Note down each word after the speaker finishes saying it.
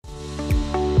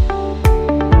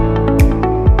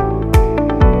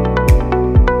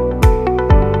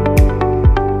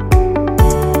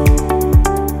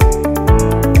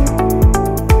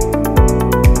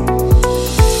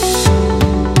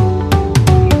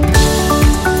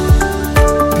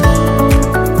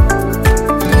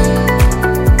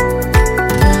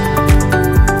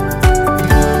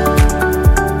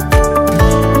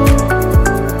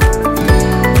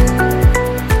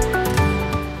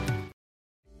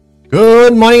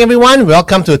Good morning, everyone.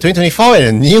 Welcome to 2024 and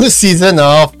a new season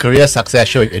of Career Success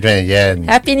Show with Adrian and Yen.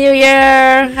 Happy New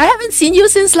Year! I haven't seen you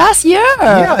since last year.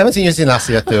 Yeah, I haven't seen you since last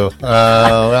year too.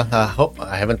 I hope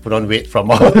I haven't put on weight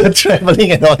from all the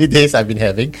traveling and holidays I've been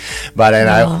having. But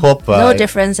I hope... no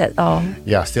difference at all.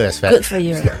 Yeah, still as fat. Good for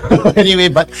you. Anyway,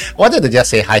 but wanted to just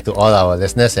say hi to all our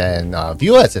listeners and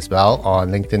viewers as well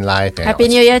on LinkedIn Live. And Happy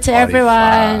New Year to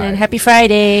everyone and happy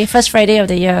Friday. First Friday of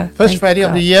the year. First Friday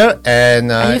of the year. And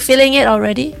are you feeling it already?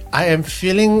 I am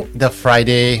feeling the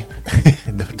Friday,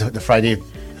 the Friday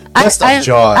burst of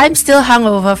joy. I'm still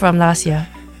hungover from last year.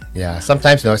 Yeah,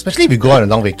 sometimes, especially if you go on a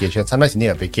long vacation, sometimes you need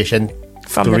a vacation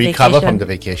to recover from the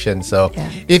vacation. So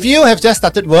if you have just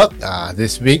started work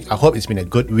this week, I hope it's been a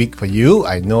good week for you.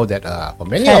 I know that for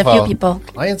many of our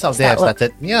clients out there have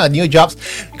started new jobs.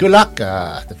 Good luck.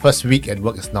 The first week at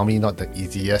work is normally not the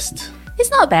easiest. It's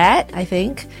not bad, I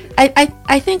think.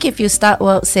 I think if you start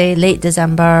work, say, late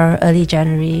December, early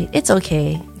January, it's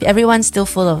okay. Everyone's still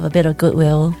full of a bit of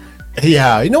goodwill.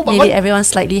 Yeah, maybe everyone's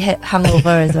slightly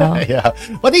hungover as well. Yeah.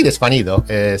 One thing that's funny though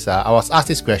is I was asked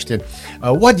this question: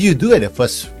 what do you do at the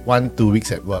first 1-2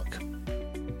 weeks at work?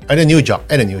 At a new job.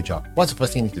 What's the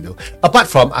first thing you need to do? Apart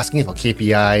from asking for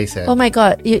KPIs and... Oh my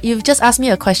god, you've just asked me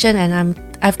a question and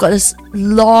I've got this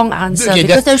long answer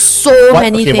because there's so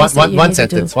many things that you need to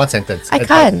do. One sentence. I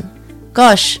can't.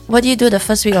 Gosh, what do you do the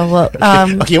first week of work?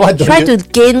 Try to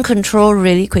gain control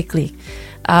really quickly.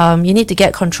 You need to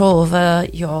get control over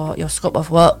your scope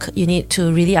of work. You need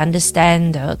to really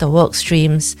understand the work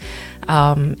streams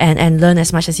and learn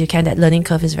as much as you can. That learning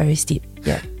curve is very steep.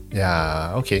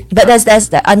 Yeah, okay. But there's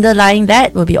the underlying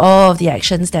that will be all of the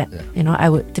actions that I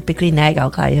would typically nag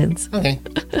our clients. Okay,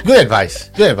 good advice.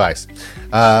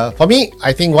 For me,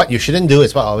 I think what you shouldn't do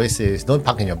is what I always say is don't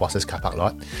park in your boss's car park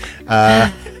lot.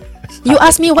 You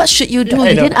asked me what should you do.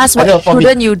 You didn't ask what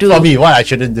shouldn't you do. For me, what I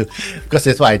shouldn't do, because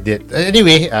that's what I did.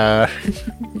 Anyway,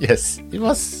 yes, it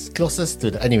was closest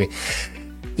to the anyway.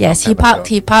 Yes, he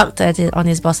parked on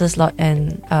his boss's lot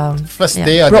and first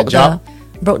day on the job.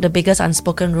 Broke the biggest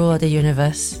unspoken rule of the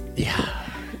universe. Yeah.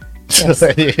 Yes.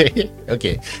 Anyway,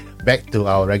 okay, back to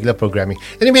our regular programming.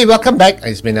 Anyway, welcome back.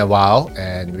 It's been a while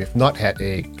and we've not had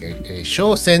a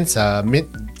show since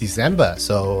mid-December.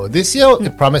 So this year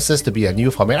it promises to be a new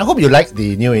format. I hope you like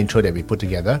the new intro that we put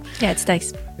together. Yeah, it's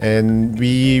nice. And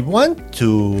we want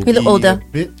to... We look older.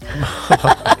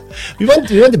 We want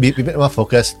to be a bit more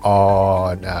focused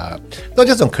on not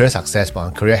just on career success, but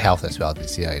on career health as well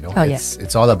this year.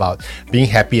 It's all about being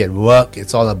happy at work.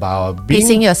 It's all about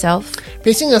pacing yourself,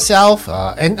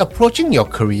 and approaching your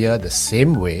career the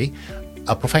same way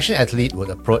a professional athlete would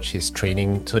approach his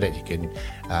training, so that he can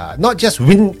not just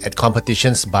win at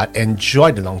competitions, but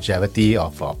enjoy the longevity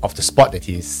of the sport that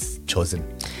he's chosen.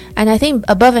 And I think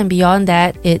above and beyond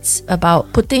that, it's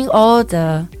about putting all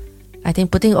the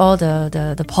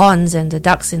pawns and the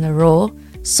ducks in a row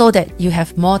so that you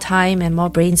have more time and more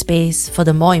brain space for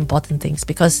the more important things,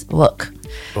 because work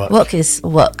is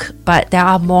work, but there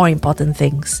are more important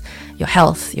things: your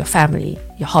health, your family,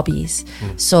 your hobbies.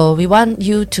 So we want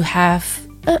you to have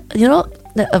a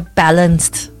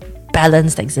balanced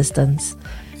existence,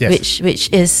 which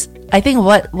is, I think,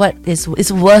 what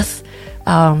is worth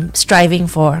striving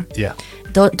for. Yeah.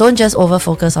 Don't just over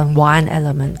focus on one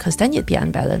element, because then you'd be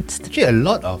unbalanced. Actually, a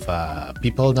lot of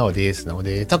people nowadays,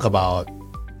 they talk about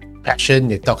passion,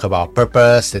 they talk about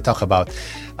purpose, they talk about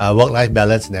work-life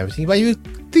balance and everything. But you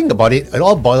think about it, it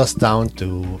all boils down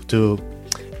to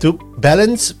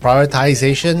balance,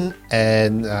 prioritization,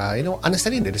 and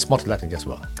understanding that there's more to life than just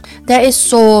work. There is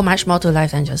so much more to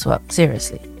life than just work.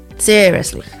 Seriously.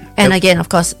 And again, of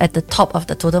course, at the top of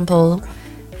the totem pole,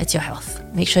 it's your health.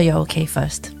 Make sure you're okay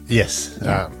first. Yes.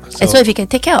 Yeah. And so if you can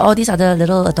take care of all these other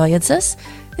little annoyances,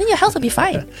 then your health will be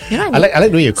fine. You know what I mean? I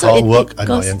like the way you call work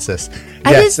annoyances.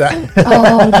 Yes.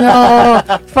 Oh no.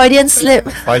 Freudian slip.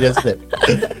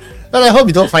 But I hope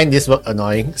you don't find this work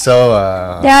annoying. So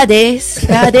there are days,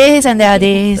 and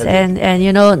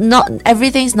not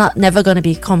everything's never going to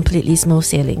be completely smooth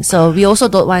sailing. So we also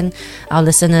don't want our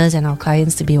listeners and our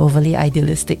clients to be overly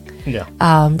idealistic. Yeah.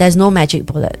 There's no magic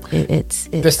bullet.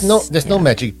 There's no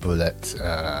magic bullet.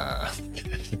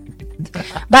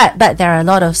 But there are a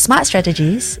lot of smart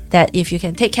strategies that if you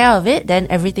can take care of it, then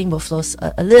everything will flow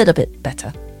a little bit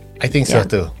better. I think so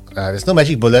too. There's no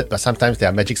magic bullet, but sometimes there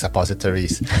are magic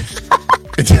suppositories.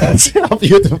 It does help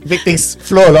you to make things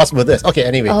flow a lot smoother. Okay,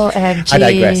 anyway, OMG. I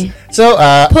digress. So,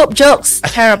 poop jokes,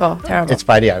 terrible. It's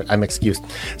Friday, I'm excused.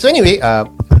 So anyway,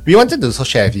 we wanted to also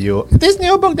share with you this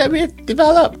new book that we've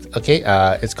developed. Okay,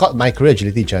 it's called My Career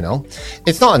Agility Journal.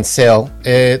 It's not on sale.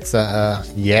 It's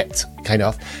yet, kind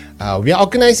of. We are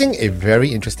organizing a very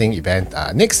interesting event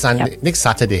next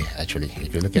Saturday. Actually,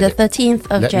 if you look at the 13th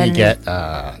of January.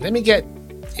 Let me get.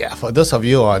 Yeah, for those of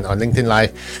you on LinkedIn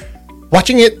Live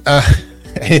watching it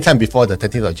anytime before the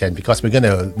 13th of Jan, because we're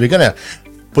gonna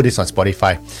put this on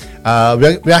Spotify.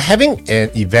 We are having an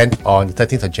event on the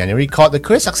 13th of January called the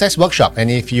Career Success Workshop, and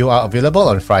if you are available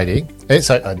on Friday,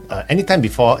 anytime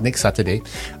before next Saturday,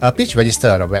 please register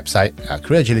on our website,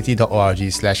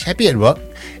 careeragility.org/happy@work.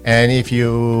 And if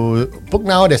you book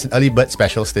now, there's an early bird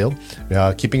special still. We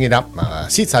are keeping it up.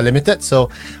 Seats are limited, so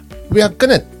we are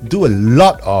gonna do a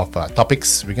lot of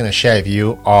topics we're gonna share with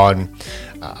you on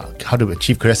how to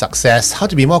achieve career success, how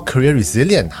to be more career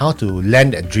resilient, how to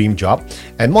land a dream job,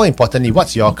 and more importantly,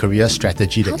 what's your career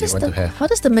strategy that you want to have. How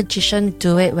does the magician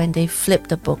do it when they flip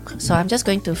the book? So I'm just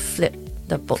going to flip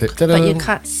the book, but you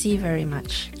can't see very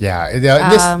much. Yeah,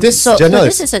 this journal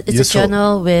is a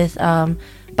journal with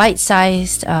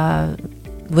bite-sized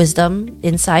wisdom,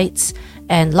 insights,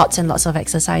 and lots of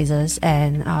exercises,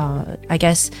 and I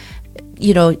guess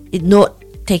note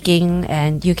taking,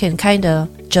 and you can kind of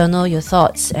journal your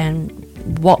thoughts and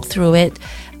walk through it.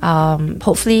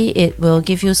 Hopefully it will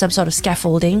give you some sort of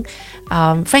scaffolding.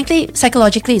 Frankly,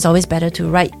 psychologically, it's always better to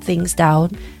write things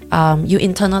down. You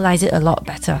internalize it a lot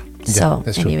better. So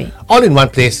anyway, true. All in one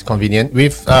place, convenient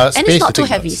with space, and it's not too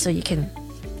heavy, notes. So you can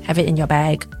have it in your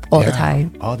bag all the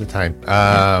time. All the time.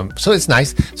 So it's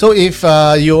nice. So if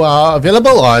you are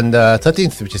available on the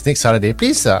 13th, which is next Saturday,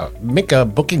 please make a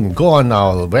booking. Go on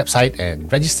our website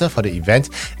and register for the event.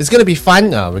 It's going to be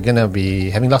fun. We're going to be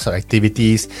having lots of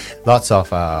activities, lots of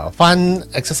fun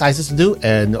exercises to do,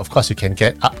 and of course you can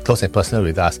get up close and personal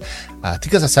with us.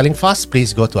 Tickets are selling fast.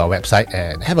 Please go to our website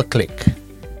and have a click.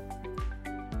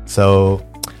 So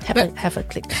have a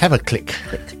click. Have a click.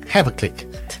 Have a click.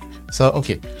 So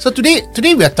today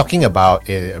we are talking about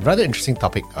a rather interesting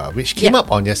topic which came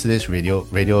up on yesterday's radio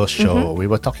show. Mm-hmm. We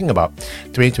were talking about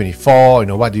 2024.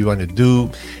 What do you want to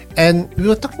do? And we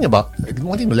were talking about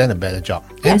wanting to land a better job.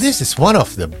 Yes. And this is one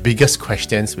of the biggest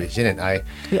questions which Jen and I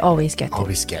always get.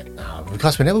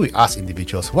 Because whenever we ask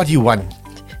individuals, what do you want?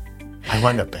 I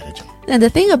want a better job. And the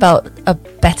thing about a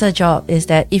better job is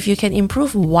that if you can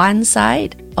improve one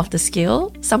side of the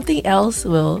skill, something else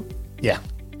will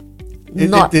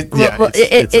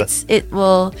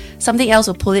something else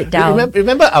will pull it down.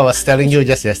 Remember I was telling you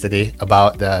just yesterday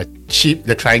about the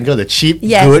triangle, the cheap,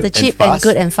 and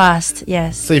good and fast.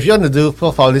 Yes. So if you want to do,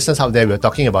 for our listeners out there, we're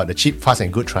talking about the cheap, fast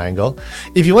and good triangle.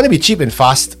 If you want to be cheap and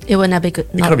fast, it will not be good.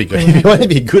 It cannot be good. If you want to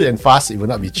be good and fast, it will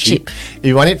not be cheap. If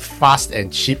you want it fast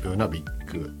and cheap, it will not be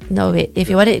good. No, wait. If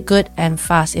you want it good and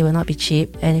fast, it will not be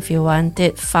cheap. And if you want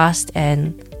it fast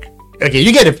and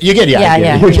you get the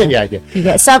idea. You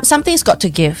get something's got to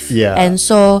give. Yeah. And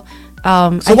so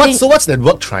what's that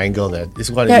work triangle then? Is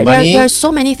what money? There are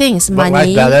so many things.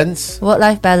 Money,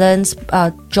 work-life balance,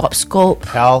 job scope,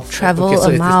 health, travel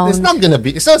amount. It's not gonna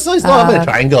be. It's not a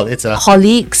triangle. It's a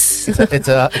colleagues. It's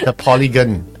a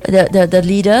polygon. The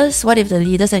leaders. What if the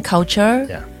leaders and culture?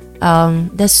 Yeah.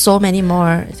 There's so many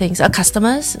more things.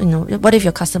 Customers. What if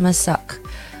your customers suck?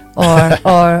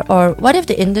 Or what if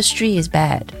the industry is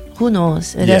bad? Who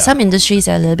knows? There are some industries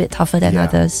that are a little bit tougher than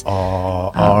others.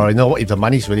 Or if the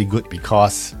money is really good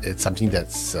because it's something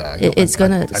that's it's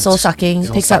gonna soul-sucking,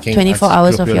 takes up 24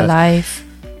 hours of your life.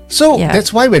 So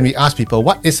that's why when we ask people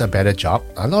what is a better job,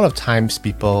 a lot of times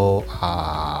people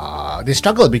they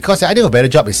struggle because the idea of a better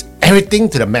job is everything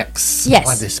to the max.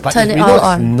 Yes, but turn it all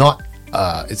on.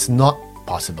 It's not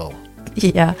possible.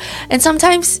 Yeah, and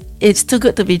sometimes it's too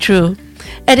good to be true.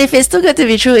 And if it's too good to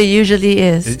be true, it usually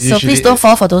is. So please don't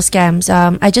fall for those scams.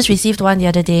 I just received one the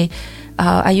other day.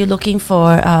 Are you looking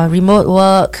for remote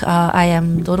work? I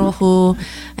am don't know who.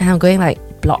 And I'm going like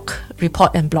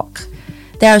report and block.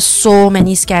 There are so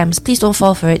many scams. Please don't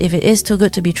fall for it. If it is too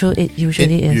good to be true, it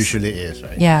usually is. Usually is,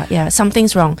 right? Yeah.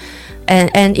 Something's wrong.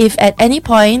 And if at any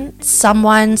point some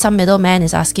middleman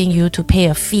is asking you to pay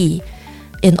a fee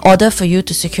in order for you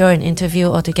to secure an interview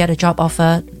or to get a job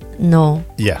offer, no.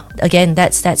 Yeah. Again,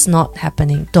 that's not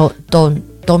happening.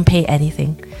 Don't pay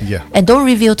anything. Yeah. And don't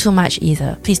reveal too much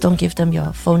either. Please don't give them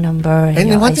your phone number and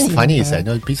your one IC thing funny number,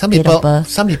 is that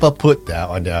some people put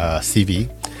on their CV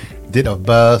date of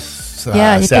birth,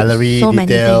 salary so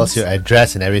details, your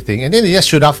address and everything, and then they just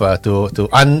shoot off to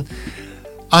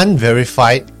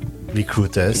unverified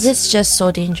recruiters. It's just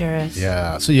so dangerous.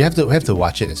 Yeah. So you have to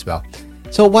watch it as well.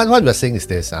 So what we're saying is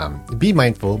this: be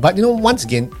mindful. But once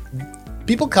again,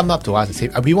 people come up to us and say,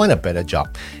 we want a better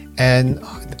job. And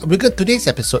today's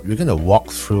episode, we're going to walk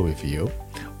through with you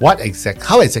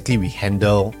how exactly we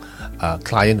handle a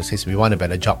client who says we want a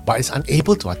better job, but is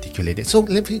unable to articulate it. So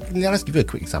let us give you a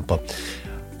quick example.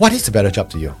 What is a better job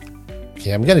to you? Okay,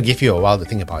 I'm going to give you a while to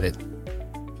think about it.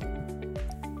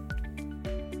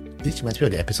 This reminds me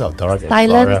of the episode of Dora the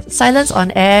Explorer. Silence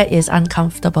on air is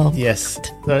uncomfortable. Yes.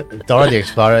 Dora the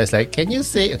Explorer is like, can you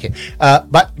say... Okay.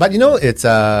 But you know, it's...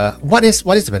 what is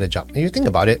a better job? If you think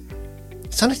about it,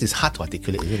 sometimes it's hard to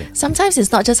articulate, isn't it? Sometimes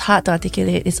it's not just hard to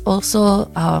articulate. It's also...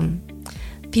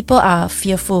 people are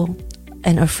fearful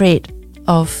and afraid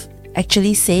of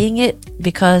actually saying it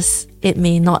because it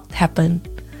may not happen.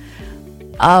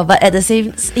 But at the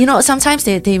same, sometimes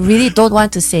they really don't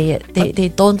want to say it. They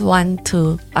don't want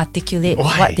to articulate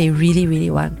what they really, really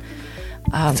want.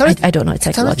 I don't know. It's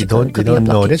psychological. They don't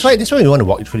know. That's why we want to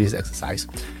walk you through this exercise.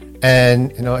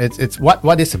 And it's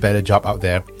what is a better job out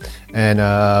there, and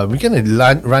we're gonna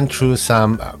run through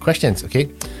some questions. Okay,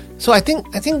 so I think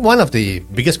one of the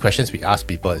biggest questions we ask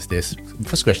people is this.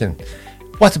 First question: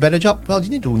 what's a better job? Well, you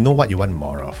need to know what you want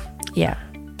more of. Yeah.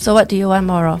 So what do you want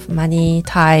more of? Money,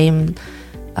 time,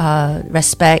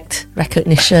 respect,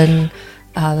 recognition,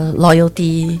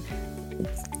 loyalty,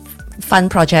 fun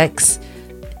projects.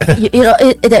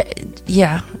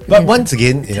 Yeah. But once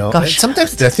again,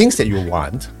 sometimes there are things that you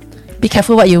want. Be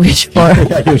careful what you wish for.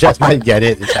 You just might get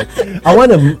it. It's like, I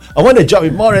want a job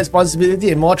with more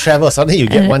responsibility and more travel. Suddenly you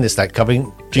get one that's like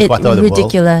covering 3/4 of the world.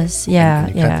 Ridiculous. Yeah.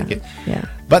 Yeah.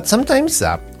 But sometimes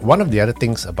one of the other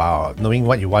things about knowing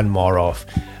what you want more of,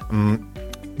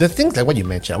 the things like what you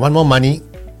mentioned, I want more money,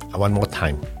 I want more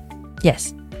time.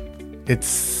 Yes.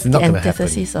 It's not going to happen. The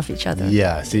antithesis of each other.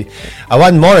 Yeah, see, I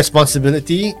want more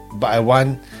responsibility, but I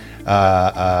want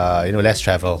less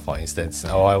travel, for instance.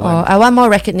 Or I want more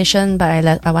recognition, but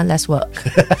I want less work.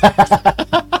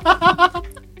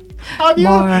 How do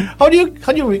you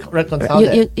reconcile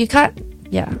that? You can't.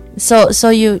 Yeah. So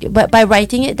you, but by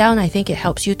writing it down, I think it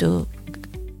helps you to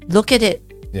look at it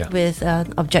with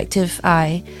an objective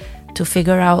eye to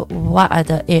figure out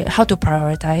how to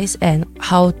prioritize and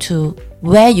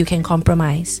where you can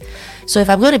compromise. So if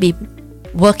I'm going to be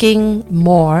working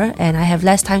more and I have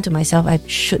less time to myself, I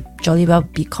should jolly well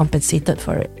be compensated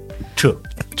for it. True.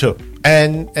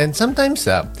 And sometimes,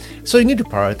 so you need to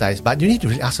prioritize, but you need to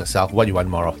really ask yourself what you want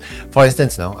more of. For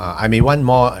instance, now I may want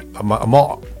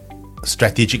more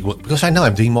strategic work because right now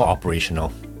I'm doing more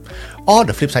operational. Or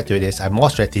the flip side to it is I'm more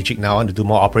strategic now. I want to do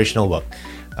more operational work.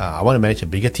 I want to manage a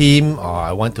bigger team, or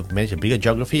I want to manage a bigger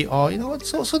geography, or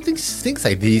so things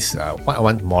like these. What I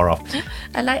want more of.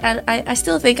 I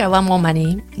still think I want more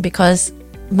money because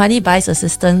money buys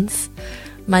assistance.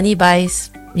 Money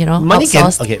buys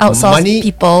outsourced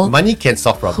people. Money can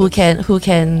solve problems. Who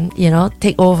can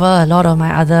take over a lot of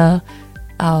my other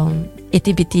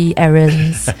itty bitty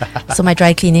errands. So my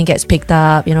dry cleaning gets picked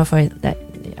up. For that.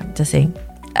 Yeah, I'm just saying.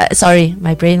 Sorry,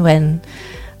 my brain went.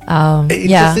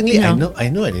 Interestingly, I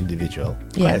know an individual,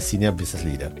 a senior business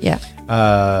leader. Yeah.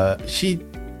 She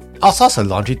outsources her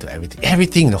laundry to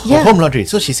everything, home laundry.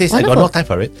 So she says, wonderful. I got no time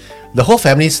for it. The whole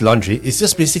family's laundry is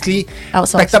just basically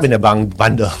packed up in a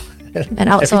bundle. And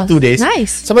outsourced. Every 2 days.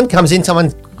 Nice. Someone comes in,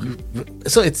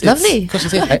 so it's lovely. Because she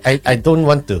says, I don't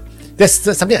want to. There's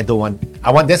something I don't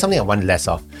want. There's something I want less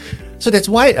of. So that's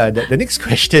why the next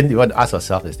question you want to ask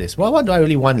yourself is this: what do I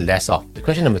really want less of? The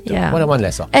question number 2: what do I want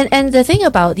less of? And the thing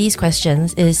about these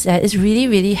questions is that it's really,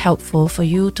 really helpful for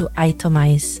you to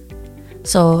itemize.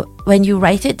 So when you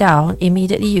write it down,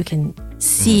 immediately you can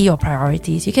see your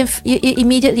priorities. You can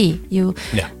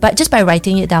but just by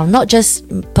writing it down, not just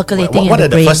percolating what in the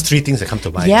brain. What are the first 3 things that come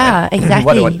to mind? Yeah, right?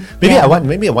 exactly.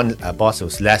 Maybe I want a boss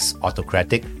who's less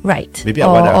autocratic. Right. Maybe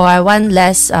I want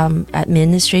less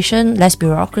administration, less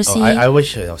bureaucracy. I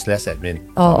wish there was less admin.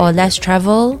 Or less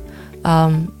travel,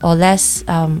 or less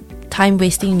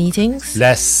time-wasting meetings.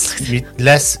 Less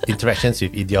interactions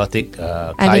with idiotic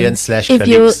clients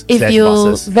 /colleagues if /bosses.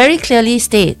 You very clearly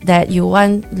state that you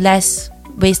want less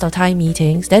waste of time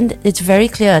meetings, then it's very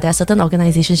clear there are certain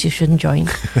organizations you shouldn't join.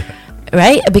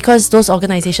 Right? Because those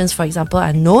organizations, for example,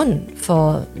 are known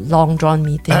for long drawn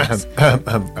meetings.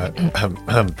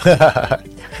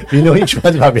 We know each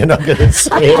one, but we're not going to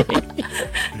say.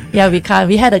 Yeah, we can't.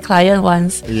 We had a client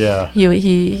once. Yeah.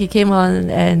 He came on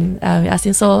and we asked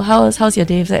him, so how's your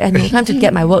day? He's like, I need time to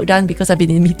get my work done because I've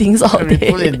been in meetings all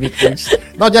day. Full in meetings.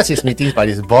 Not just his meetings, but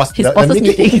his boss. The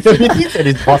meetings and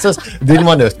his bosses didn't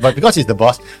want to. But because he's the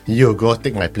boss, you go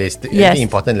take my place. Anything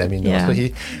important, let me know. Yeah. So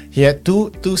he had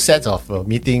two sets of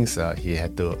meetings. He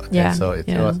had to. Yeah. So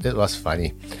it was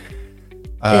funny.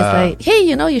 It's like, hey,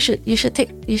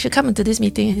 you should come into this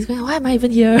meeting. And he's going, why am I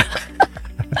even here?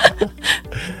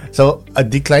 So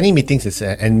declining meetings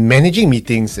and managing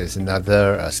meetings is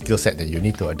another skill set that you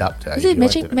need to adopt. Is it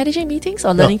managing meetings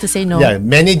or learning to say no? Yeah,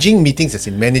 managing meetings is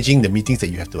in managing the meetings that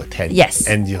you have to attend. Yes.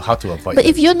 And how to avoid But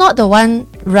if you're not the one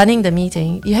running the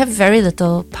meeting, you have very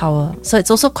little power. So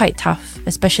it's also quite tough,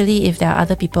 especially if there are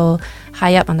other people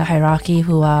high up on the hierarchy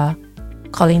who are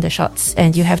calling the shots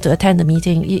and you have to attend the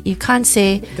meeting. You can't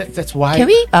say, that's why. Can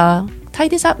we tie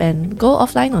this up and go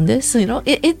offline on this?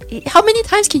 How many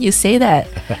times can you say that?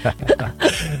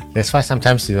 That's why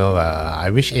sometimes, I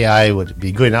wish AI would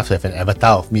be good enough to have an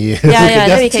avatar of me. Yeah,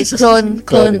 then we can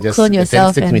clone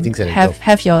yourself and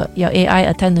have your AI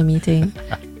attend the meeting.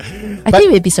 I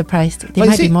think we'd be surprised. They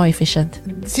might be more efficient.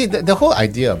 See, the whole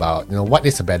idea about what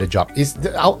is a better job is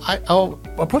our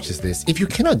approach is this: if you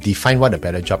cannot define what a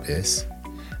better job is,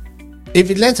 if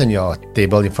it lands on your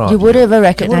table in front of you, you wouldn't even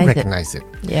recognize it.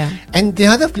 Yeah. And the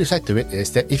other flip side to it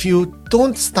is that if you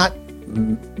don't start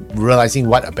realizing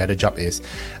what a better job is,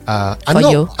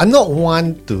 I'm not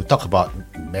one to talk about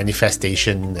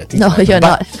manifestation. No, you're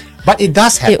not. But it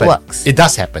does happen. It works. It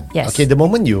does happen. Yes. Okay, the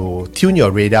moment you tune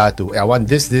your radar to, I want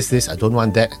this, I don't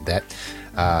want that,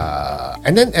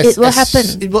 and then it will happen.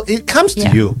 It comes to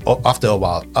you after a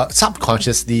while,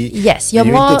 subconsciously. Yes,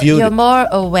 you're more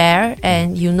aware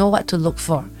and you know what to look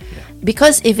for. Yeah.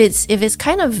 Because if it's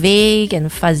kind of vague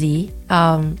and fuzzy,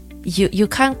 you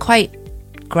can't quite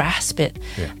grasp it.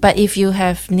 Yeah. But if you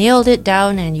have nailed it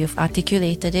down and you've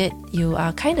articulated it, you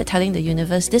are kind of telling the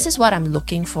universe, this is what I'm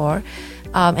looking for.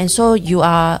 And so you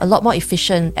are a lot more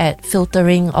efficient at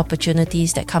filtering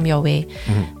opportunities that come your way.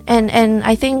 Mm-hmm. And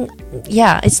I think,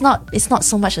 it's not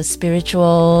so much a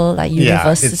spiritual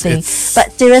universe thing.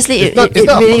 But seriously, it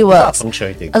really works.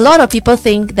 A lot of people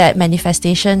think that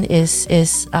manifestation is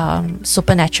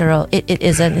supernatural. It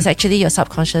isn't. It's actually your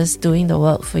subconscious doing the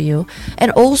work for you.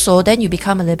 And also then you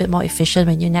become a little bit more efficient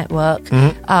when you network.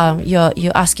 Mm-hmm.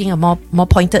 You're asking a more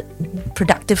pointed,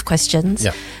 productive questions.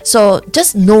 Yeah. So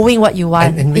just knowing what you want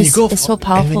is so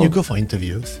powerful. And when you go for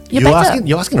interviews, you're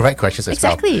asking the right questions as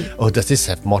well. Exactly. Oh, does this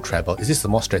have more travel? Is this a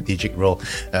more strategic role?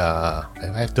 Do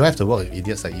I have to work with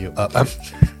idiots like you?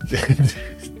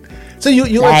 So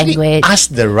you actually ask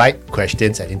the right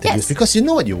questions at interviews because you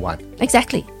know what you want.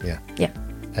 Exactly. Yeah. Yeah.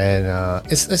 And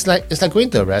it's like going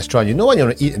to a restaurant. You know what you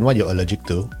want to eat and what you're allergic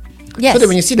to. Yes. So that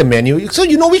when you see the menu, so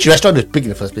you know which restaurant to pick in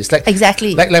the first place.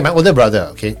 Exactly. Like my older brother.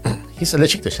 Okay, he's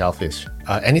allergic to shellfish.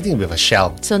 Anything with a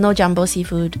shell. So no jumbo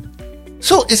seafood.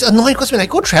 So it's annoying because when I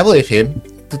go travel with him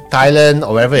to Thailand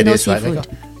or wherever it is, seafood. Right?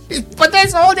 But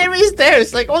that's all there is there.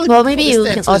 It's like all. Well, maybe you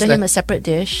can order him a separate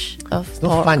dish of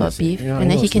pork or beef, and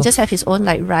then he can just have his own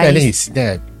rice. Yeah, and then he's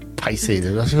there. Paiseh.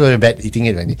 It's very bad eating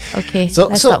it, Randy. Okay,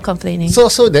 let's stop complaining.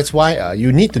 So that's why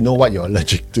you need to know what you're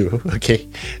allergic to. Okay,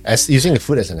 as using the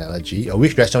food as an allergy, or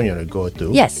which restaurant you want to go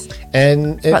to. Yes.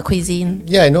 And what cuisine?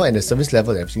 Yeah, I know, and the service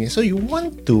level and everything. So you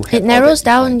want to. It narrows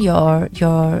down your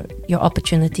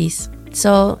opportunities.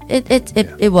 So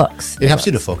it works. It helps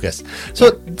you to focus.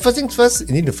 So first things first,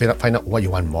 you need to find out what you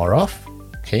want more of,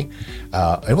 okay,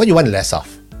 and what you want less of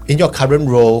in your current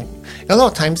role. A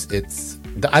lot of times,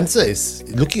 the answer is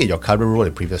looking at your current role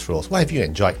and previous roles. What have you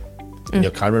enjoyed in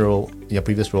your current role, in your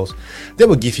previous roles? That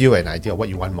will give you an idea of what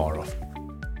you want more of,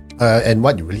 and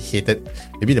what you really hated.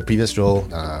 Maybe the previous role,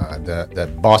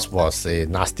 the boss was a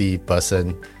nasty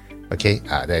person. Okay,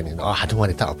 then I don't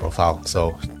want that type of profile.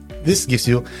 So this gives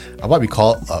you what we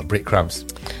call breadcrumbs.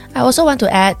 I also want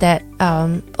to add that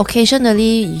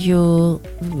occasionally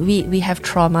we have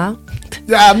trauma.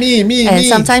 Yeah, me. And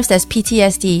sometimes there's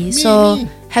PTSD.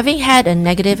 Having had a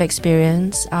negative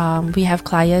experience, we have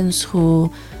clients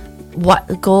who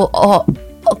go all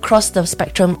across the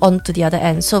spectrum onto the other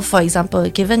end. So for example,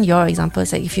 given your example,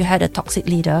 it's like if you had a toxic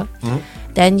leader,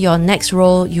 then your next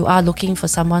role, you are looking for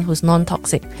someone who's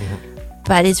non-toxic.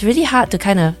 But it's really hard to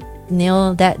kind of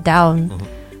nail that down.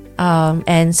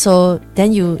 And so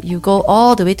then you go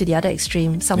all the way to the other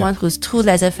extreme, someone who's too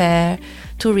laissez-faire,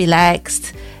 too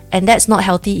relaxed, and that's not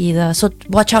healthy either. So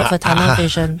watch out for tunnel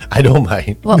vision. I don't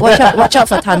mind. Watch out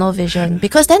for tunnel vision,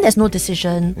 because then there's no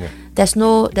decision. There's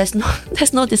no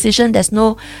decision. There's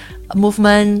no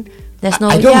movement. There's no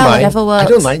whatever works. I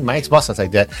don't mind. My ex-boss was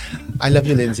like that. I love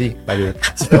you, Lindsay. By the way.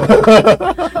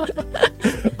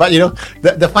 But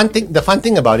the fun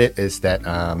thing about it is that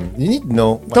you need to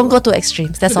know. Don't go to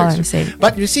extremes. That's all I'm saying.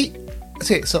 But you see,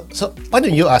 so why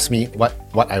don't you ask me what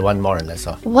I want more and less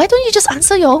of? Why don't you just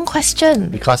answer your own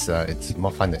question? Because it's more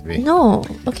fun that way. No.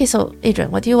 Okay, so Adrian,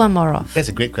 what do you want more of? That's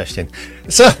a great question.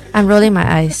 So I'm rolling my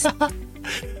eyes.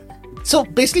 So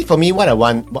basically, for me, what I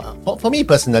want, for me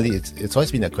personally, it's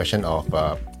always been a question of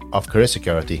career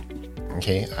security.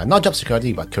 Okay, not job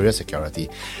security, but career security.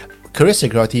 career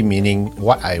security meaning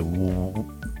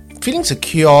feeling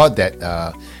secure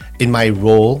that in my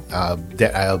role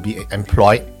that I'll be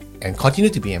employed and continue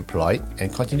to be employed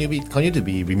and continue to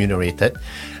be remunerated,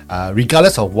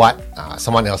 regardless of what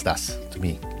someone else does to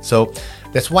me. So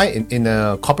that's why in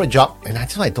a corporate job, and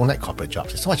that's why I don't like corporate jobs.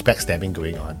 There's so much backstabbing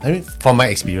going on. I mean, from my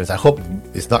experience, I hope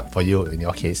it's not for you in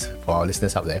your case, for our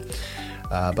listeners out there.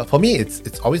 But for me,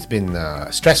 it's always been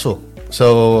stressful.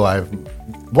 So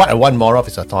what I want more of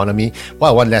is autonomy. What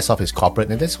I want less of is corporate.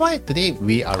 And that's why today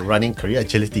we are running Career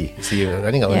Agility. See, we're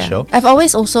running our own show. I've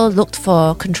always also looked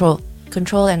for control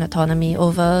and autonomy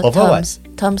over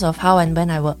terms of how and when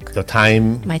I work. Your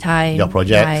time. My time. Your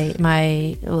project.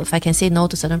 My if I can say no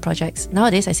to certain projects.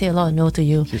 Nowadays, I say a lot of no to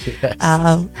you.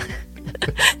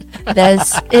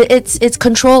 Yes. It's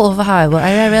control over how I work.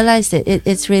 I realized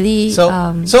it's really so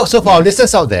for our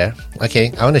listeners out there,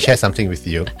 okay, I want to share something with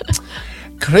you.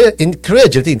 In Career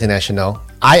Agility International,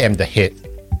 I am the head,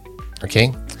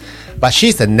 okay, but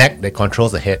she's the neck that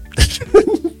controls the head.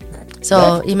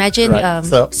 So imagine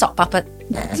sock puppet.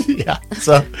 Yeah.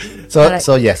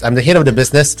 So yes, I'm the head of the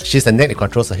business. She's the neck that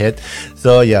controls the head.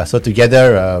 So yeah. So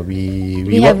together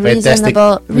we have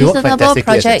work reasonable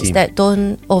projects that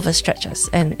don't overstretch us,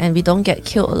 and we don't get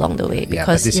killed along the way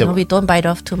because we don't bite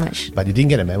off too much. But you didn't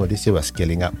get a memo. This year we're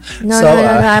scaling up. No.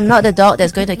 I'm not the dog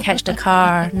that's going to catch the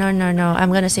car. No.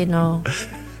 I'm going to say no.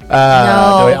 No.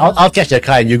 I'll catch the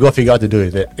car and you go figure out to do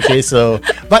with it. Okay, so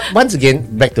but once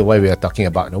again, back to what we were talking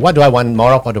about. What do I want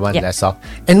more of? What do I want less of?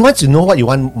 And once you know what you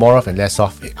want more of and less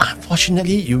of,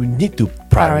 unfortunately, you need to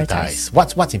prioritize.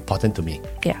 What's important to me.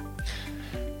 Yeah.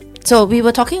 So we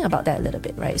were talking about that a little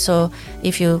bit, right? So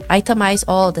if you itemize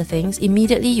all the things,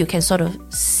 immediately you can sort of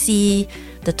see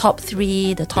the top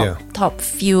three, the top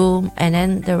few, and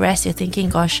then the rest you're thinking,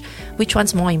 gosh, which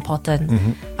one's more important?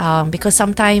 Mm-hmm. Because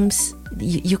sometimes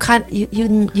you can't,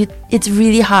 it's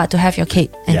really hard to have your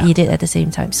cake and eat it at the same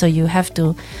time. So you have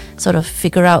to sort of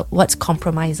figure out what's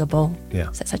compromisable. Yeah.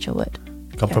 Is that such a word?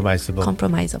 Compromisable.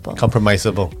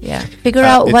 Compromisable. Yeah. Figure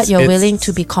out what you're willing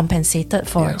to be compensated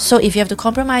for. Yeah. So if you have to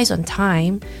compromise on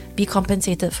time, be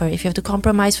compensated for it. If you have to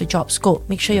compromise for job scope,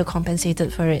 make sure you're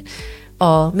compensated for it.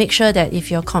 Or make sure that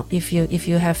if you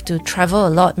have to travel a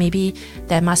lot, maybe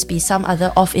there must be some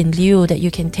other off in lieu that you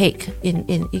can take.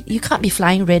 You can't be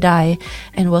flying red eye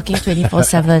and working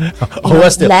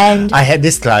 24/7. Land. I had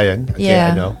this client. Okay,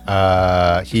 I know.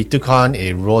 He took on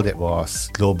a role that was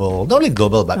global, not only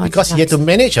global, but because he had to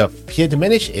manage a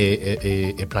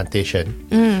plantation.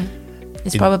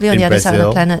 It's probably on the other side of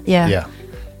the planet. Yeah.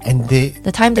 And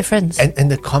the time difference. And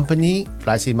the company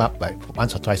flies him up like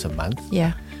once or twice a month.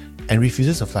 Yeah. And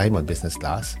refuses to fly him on business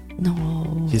class.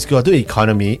 No. He's got to do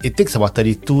economy. It takes about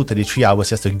 33 hours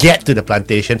just to get to the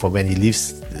plantation from when he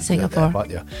leaves Singapore.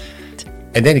 The airport,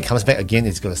 And then he comes back again.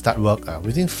 He's going to start work.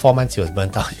 Within 4 months, he was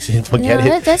burnt out. He didn't forget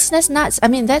it. That's nuts. I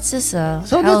mean, that's just a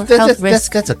health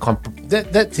risk. That's a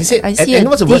he said, I see a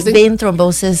deep vein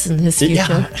thrombosis in his future.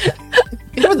 Yeah.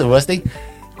 You know what's the worst thing?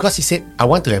 Because he said, I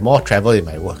want to have more travel in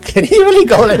my work. Can he really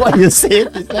go like what you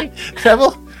said? It's like,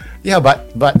 travel? Yeah,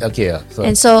 but okay.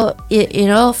 So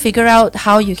figure out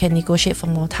how you can negotiate for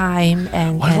more time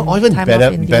or even time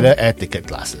better air ticket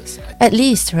classes. At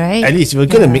least, right? At least if you're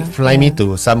gonna fly me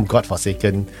to some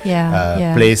godforsaken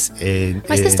place in.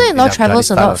 My sister-in-law travels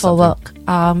a lot for work,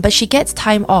 but she gets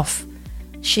time off.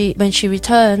 When she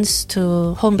returns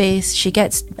to home base, she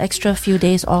gets extra few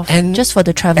days off just for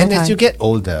the travel time. And as you get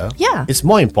older, it's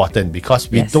more important because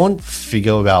we don't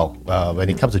figure well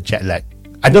when it comes to jet lag.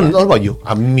 I don't know about you.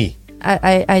 I'm me.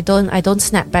 I don't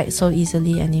snap back so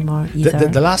easily anymore either.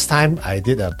 The last time I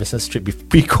did a business trip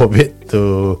pre-COVID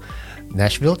to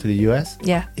Nashville, to the US,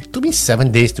 it took me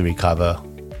 7 days to recover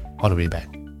all the way back.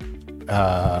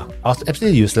 I was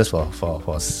absolutely useless for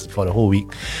the whole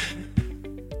week.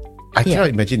 I cannot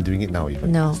imagine doing it now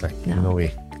even. No, it's like, no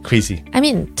way. Crazy. I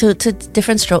mean, to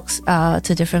different strokes,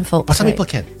 to different folks. But some people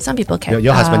can. Some people can.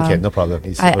 Your husband can, no problem.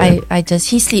 He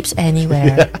sleeps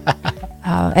anywhere.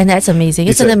 And that's amazing.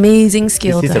 It's an amazing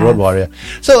skill. He's a road warrior.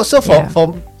 So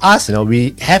for us,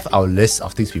 we have our list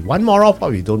of things we want more of,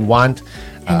 what we don't want.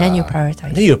 And then you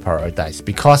prioritize.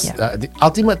 Because the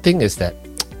ultimate thing is that,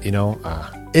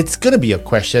 it's going to be a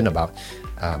question about,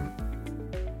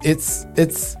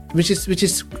 which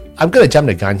is I'm going to jump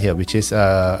the gun here, which is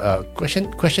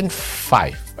question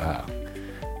 5.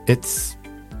 It's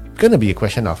going to be a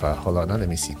question of hold on, now let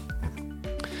me see.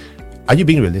 Are you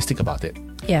being realistic about it?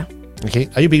 Yeah. Okay,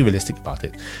 are you being realistic about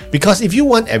it? Because if you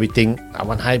want everything, I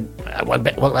want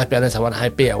work-life balance, I want high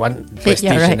pay, I want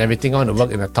prestige and everything, I want to work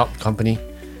in a top company.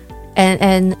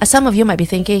 And some of you might be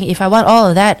thinking, if I want all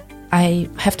of that, I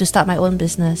have to start my own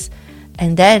business.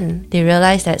 And then they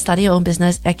realize that starting your own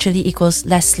business actually equals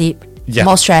less sleep,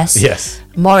 more stress,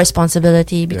 more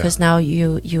responsibility, because now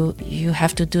you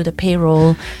have to do the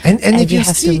payroll and you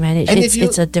have to manage.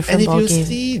 It's a different ballgame. And if you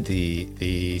see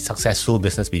the successful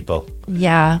business people,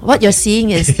 what you're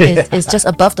seeing is just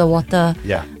above the water,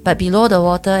 but below the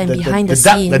water and behind the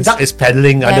scenes, the duck is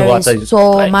paddling underwater. There is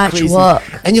so much crazy work,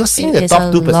 and you're seeing the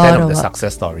top 2% of the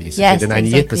success stories. Yes, the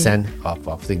 98%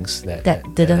 of things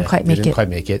that didn't quite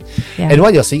make it. And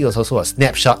what you're seeing is also a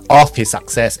snapshot of his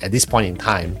success at this point in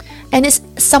time. And it's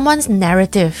someone's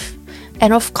narrative.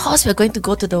 And of course, we're going to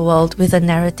go to the world with a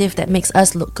narrative that makes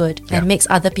us look good and makes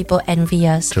other people envy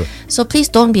us. True. So please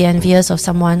don't be envious of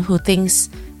someone who thinks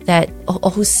that,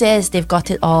 or who says they've got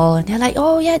it all, and they're like,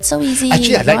 oh yeah, it's so easy.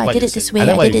 Actually, I did it this way,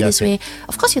 I did it this way.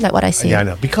 Of course you like what I say. Yeah, I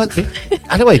know. Because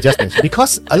I know what you just mentioned.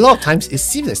 Because a lot of times it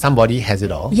seems that somebody has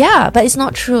it all. Yeah, but it's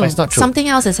not true. Something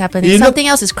else is happening. Something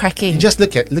else is cracking. Just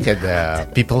look at the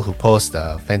people who post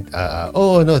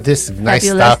this nice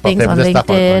fabulous stuff things on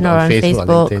LinkedIn or on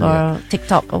Facebook or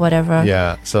TikTok or whatever.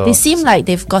 Yeah, so they seem like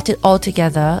they've got it all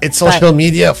together. It's social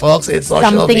media, folks. It's social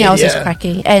media. Something else is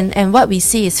cracking, and what we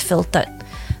see is filtered.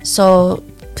 So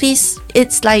please,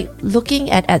 it's like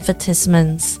looking at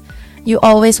advertisements. You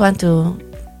always want to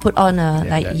put on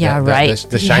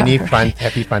the shiny front,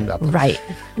 happy front up. Right.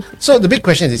 So the big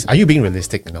question is, are you being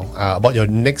realistic, about your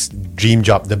next dream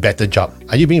job, the better job?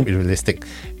 Are you being realistic?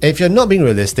 If you're not being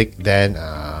realistic, then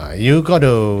you got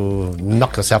to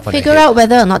knock yourself on the head. Figure out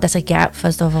whether or not there's a gap,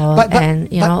 first of all.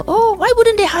 Why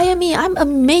wouldn't they hire me? I'm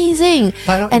amazing.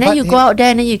 And then you go out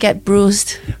there and then you get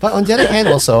bruised. But on the other hand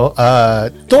also,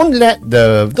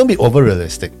 don't be over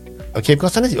realistic. Okay,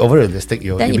 because sometimes you're over realistic,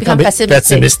 you become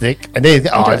pessimistic, and then you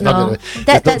think,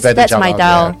 that's my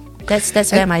dial.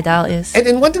 That's where my dial is.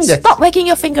 And one thing that stop wagging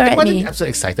your finger at me. I'm so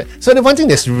excited. So the one thing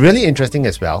that's really interesting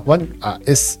as well,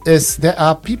 is there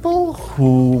are people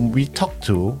who we talk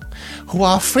to who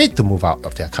are afraid to move out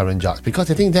of their current jobs because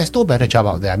they think there's no better job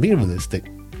out there. I'm being realistic,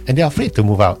 and they're afraid to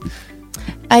move out.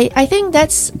 I think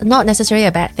that's not necessarily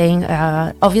a bad thing.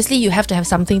 Obviously, you have to have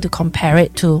something to compare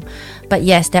it to. But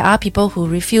yes, there are people who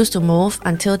refuse to move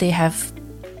until they have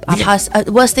passed.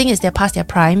 Worst thing is they're past their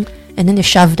prime and then they're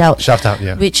shoved out.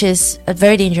 Which is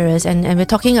very dangerous. And we're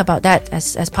talking about that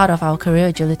as part of our career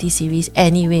agility series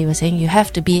anyway. We're saying you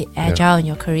have to be agile in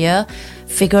your career.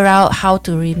 Figure out how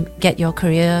to get your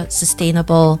career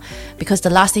sustainable. Because the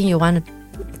last thing you want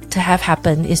to have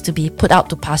happen is to be put out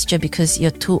to pasture because you're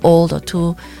too old or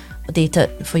too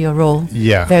dated for your role.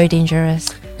 Yeah. Very dangerous.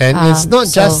 And it's not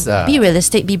just... be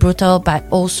realistic, be brutal, but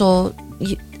also...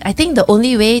 I think the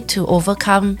only way to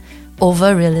overcome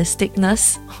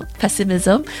over-realisticness,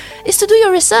 pessimism, is to do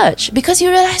your research, because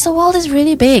you realize the world is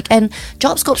really big and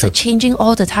job scopes are changing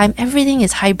all the time. Everything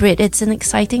is hybrid. It's an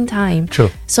exciting time.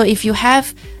 True. So if you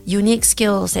have unique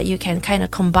skills that you can kind of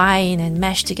combine and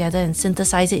mash together and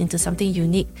synthesize it into something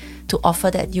unique to offer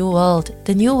that new world,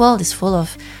 the new world is full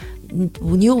of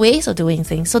new ways of doing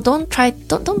things. So don't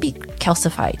be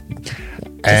calcified.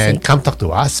 And come talk to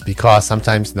us, because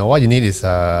sometimes what you need is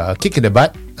a kick in the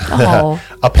butt,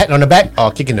 a pat on the back,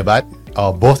 or kick in the butt,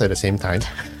 or both at the same time.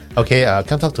 Okay,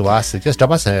 come talk to us. Just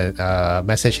drop us a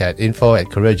message at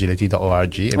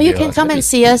info@careeragility.org. Or you can come and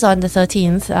see us on the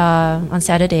 13th on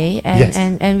Saturday,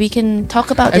 and we can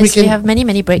talk about this. We have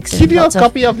many breaks. Give you a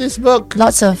copy of this book.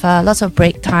 Lots of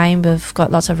break time. We've got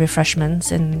lots of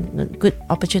refreshments and good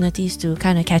opportunities to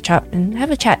kind of catch up and have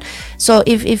a chat. So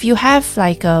if you have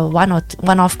like a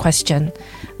one-off question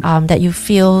that you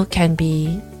feel can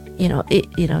be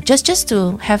just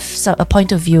to have a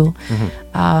point of view,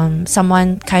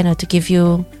 someone kind of to give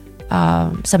you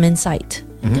some insight.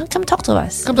 Come talk to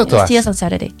us. Come talk to us. See us on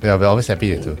Saturday. Yeah, we're always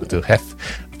happy to have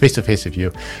face to face with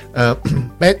you.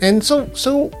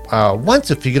 So once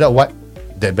you figured out what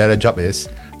that better job is,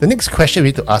 the next question we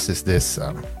need to ask is this: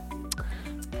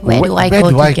 Where do I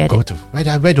go to?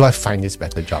 Where do I find this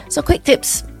better job? So quick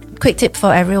tip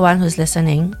for everyone who's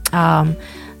listening.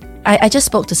 I just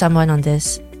spoke to someone on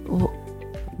this.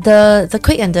 The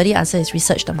quick and dirty answer is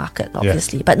research the market,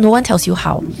 obviously, but no one tells you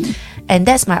how. And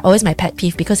that's always my pet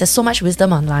peeve, because there's so much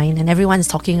wisdom online and everyone is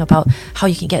talking about how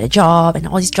you can get a job and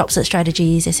all these job search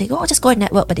strategies. They say, just go and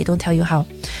network, but they don't tell you how.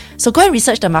 So go and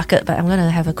research the market, but I'm going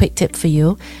to have a quick tip for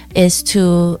you,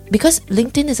 because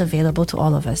LinkedIn is available to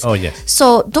all of us. Oh, yes.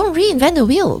 So don't reinvent the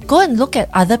wheel. Go and look at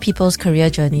other people's career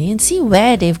journey and see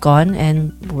where they've gone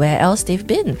and where else they've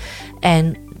been.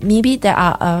 And maybe there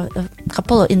are a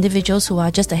couple of individuals who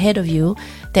are just ahead of you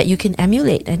that you can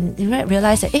emulate, and you might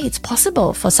realize that, hey, it's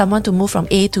possible for someone to move from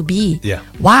A to B. Yeah.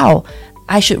 Wow.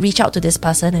 I should reach out to this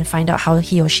person and find out how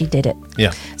he or she did it.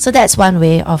 Yeah. So that's one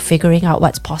way of figuring out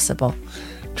what's possible.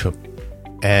 True.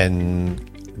 And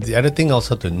the other thing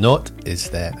also to note is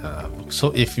that,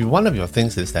 so if one of your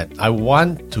things is that I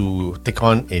want to take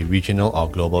on a regional or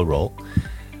global role,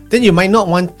 then you might not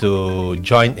want to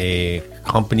join a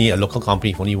local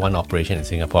company with only one operation in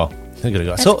Singapore.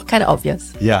 That's So kind of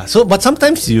obvious. yeah, but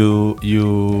sometimes you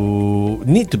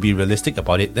need to be realistic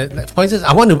about it. For instance,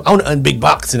 I want to earn big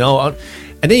bucks, and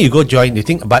then you go join. You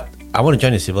think, but I want to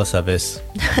join the civil service.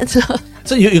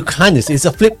 So you can't. It's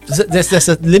a flip. There's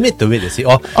a limit to it. You see,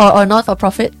 or not for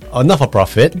profit. Or not for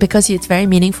profit, because it's very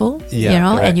meaningful. Correct.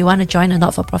 And you want to join a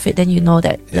not for profit, then you know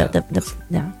that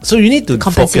the So you need to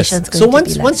focus. So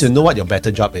once you know what your better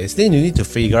job is, then you need to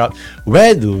figure out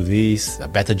where do these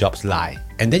better jobs lie,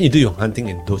 and then you do your hunting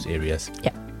in those areas.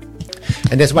 Yeah.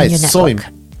 And that's why it's so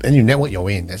network. And you network your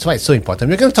way in. That's why it's so important.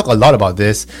 We're going to talk a lot about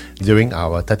this during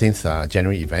our 13th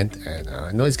January event, and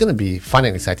I know it's going to be fun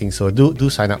and exciting. So do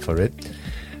sign up for it.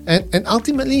 And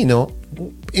ultimately,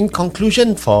 in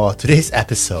conclusion for today's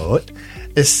episode,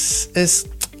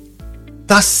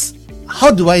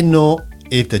 how do I know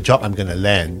if the job I'm going to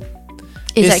land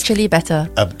is actually better?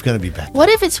 Going to be better. What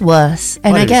if it's worse?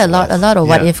 And I get a lot of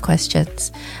what if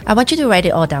questions. I want you to write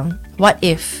it all down. What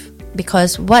if?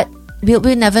 Because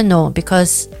we'll never know,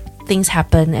 because things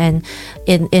happen. And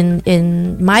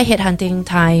in my headhunting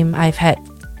time, I've had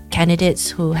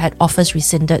candidates who had offers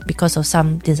rescinded because of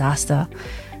some disaster,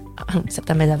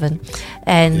 September 11,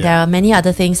 and there are many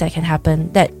other things that can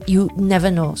happen that you never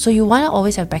know. So you want to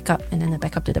always have backup, and then a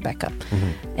backup to the backup.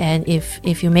 And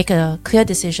if you make a clear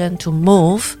decision to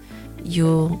move,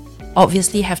 you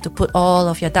obviously have to put all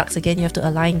of your ducks again. You have to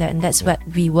align that, and that's what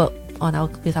we work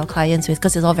with our clients with,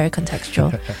 because it's all very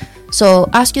contextual. So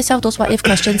ask yourself those what if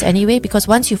questions anyway, because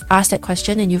once you've asked that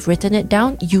question and you've written it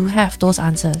down, you have those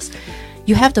answers.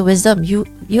 You have the wisdom. You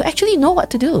actually know what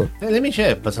to do. Let me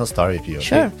share a personal story with you.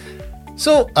 Sure. Okay?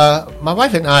 So my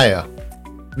wife and I,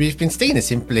 we've been staying in the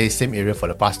same place, same area for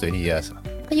the past 20 years.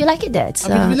 But you like it there.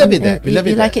 We love it there. We love it.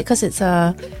 You like it because it's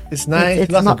nice.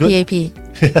 It's not PAP.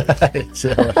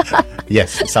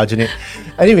 Yes, Sergeant.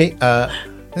 Anyway,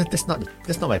 that's not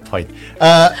my point.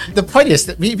 The point is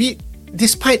that we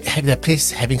despite the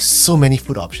place having so many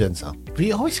food options,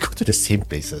 we always go to the same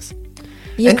places.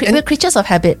 We're creatures of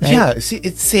habit, right? Yeah, see,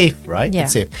 it's safe, right? Yeah.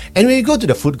 It's safe. And when we go to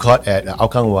the food court at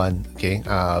Hougang 1, okay,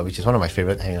 which is one of my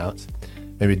favorite hangouts,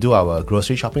 when we do our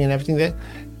grocery shopping and everything there,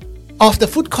 of the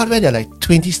food court where there are like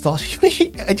 20 stores,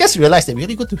 I just realized that we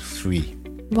only go to 3.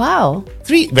 Wow.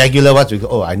 3 regular ones. We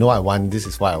go, I know I want, this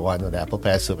is what I want, or the apple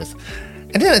pear soup is.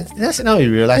 And then that's now we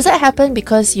realize. Does that happen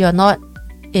because you're not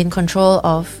in control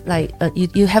of, like, you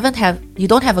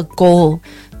don't have a goal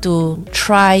to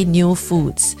try new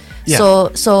foods? Yeah.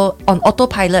 So on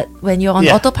autopilot, when you're on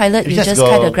autopilot, you just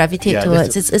kind of gravitate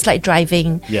towards. It's like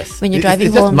driving. Yes. When you're driving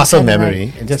it's home, just muscle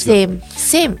memory. Like,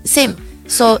 same.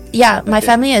 So yeah, my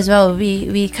family as well.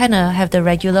 We kind of have the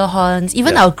regular horns.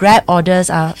 Even our Grab orders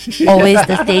are always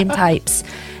the same types.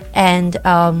 And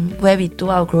where we do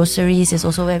our groceries is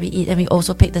also where we eat, and we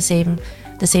also pick the same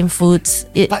foods.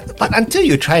 But until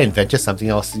you try and venture something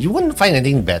else, you wouldn't find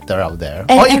anything better out there.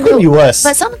 Or it could be worse.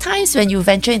 But sometimes when you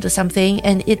venture into something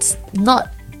and it's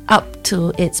not up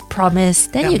to its promise,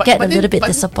 then you get a little bit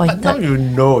disappointed. But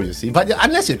now you see. But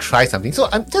unless you try something. So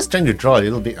I'm just trying to draw a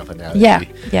little bit of an analogy.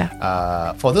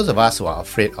 Yeah. For those of us who are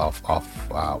afraid of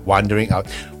wandering out,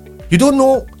 you don't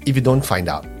know if you don't find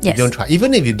out. Yes. You don't try.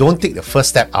 Even if you don't take the first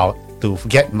step out to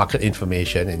get market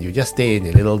information and you just stay in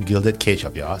a little gilded cage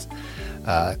of yours,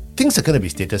 things are going to be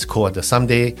status quo until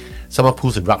someday someone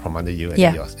pulls a rug from under you and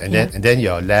yours, and then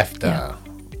you're left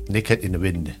naked in the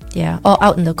wind. Yeah, or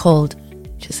out in the cold,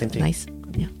 which is nice.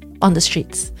 Yeah, on the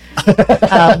streets.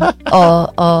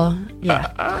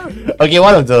 Okay,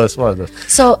 one of those.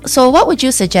 So what would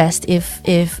you suggest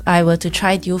if I were to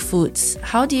try new foods?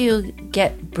 How do you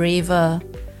get braver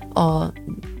or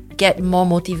get more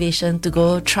motivation to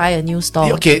go try a new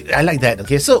stall? Okay, I like that.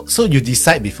 Okay, so you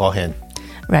decide beforehand.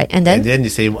 Right, and then you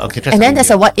say, okay, and then there's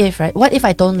a what if, right? What if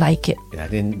I don't like it? Yeah,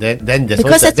 then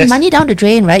because that's money down the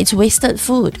drain, right? It's wasted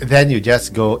food. Then you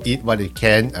just go eat what you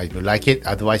can. If you like it,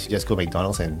 otherwise you just go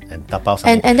McDonald's and tap out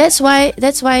something. And that's why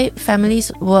families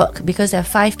work, because there are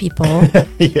 5 people,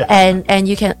 and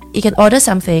you can order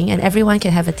something and everyone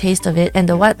can have a taste of it. And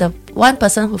the one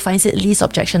person who finds it least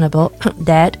objectionable,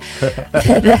 Dad,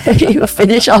 you will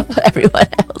finish off everyone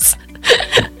else.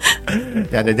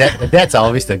 Yeah, the dads are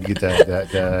always the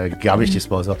garbage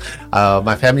disposal.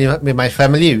 My family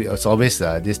was always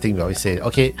this thing we always say.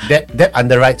 Okay, that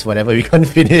underwrites whatever we can't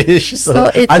finish. So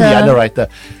I'm the underwriter.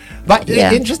 But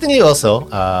interestingly also,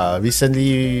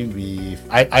 recently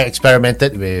I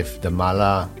experimented with the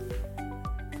mala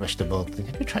vegetable thing.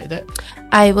 Have you tried that?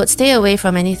 I would stay away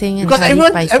from anything because it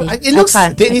looks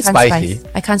deadly spicy.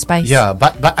 I can't spice. Yeah,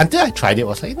 but until I tried it,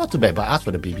 was like not too bad. But I asked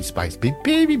for the baby spice,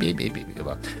 baby.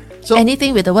 So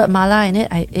anything with the word mala in it,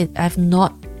 I've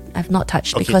not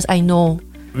touched because I know.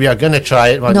 We are gonna try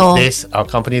it one of these days. Our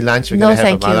company lunch, we're gonna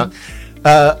have a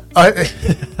mala.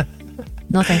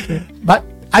 No, thank you. But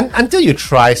until you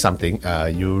try something,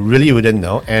 you really wouldn't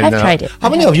know. And I've tried it. How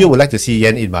many of you would like to see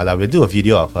Yen eat mala? We'll do a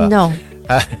video of her. No.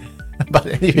 But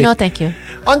anyway, no, thank you.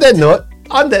 On that note,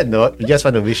 we just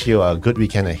want to wish you a good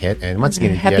weekend ahead. And once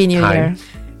again, Happy New Year.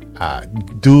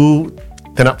 Do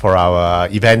turn up for our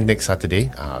event next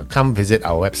Saturday. Come visit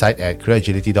our website at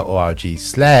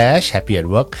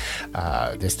careeragility.org/happy@work.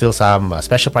 There's still some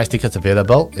special price tickets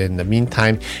available. In the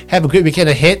meantime, have a great weekend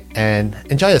ahead and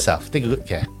enjoy yourself. Take good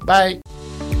care. Bye.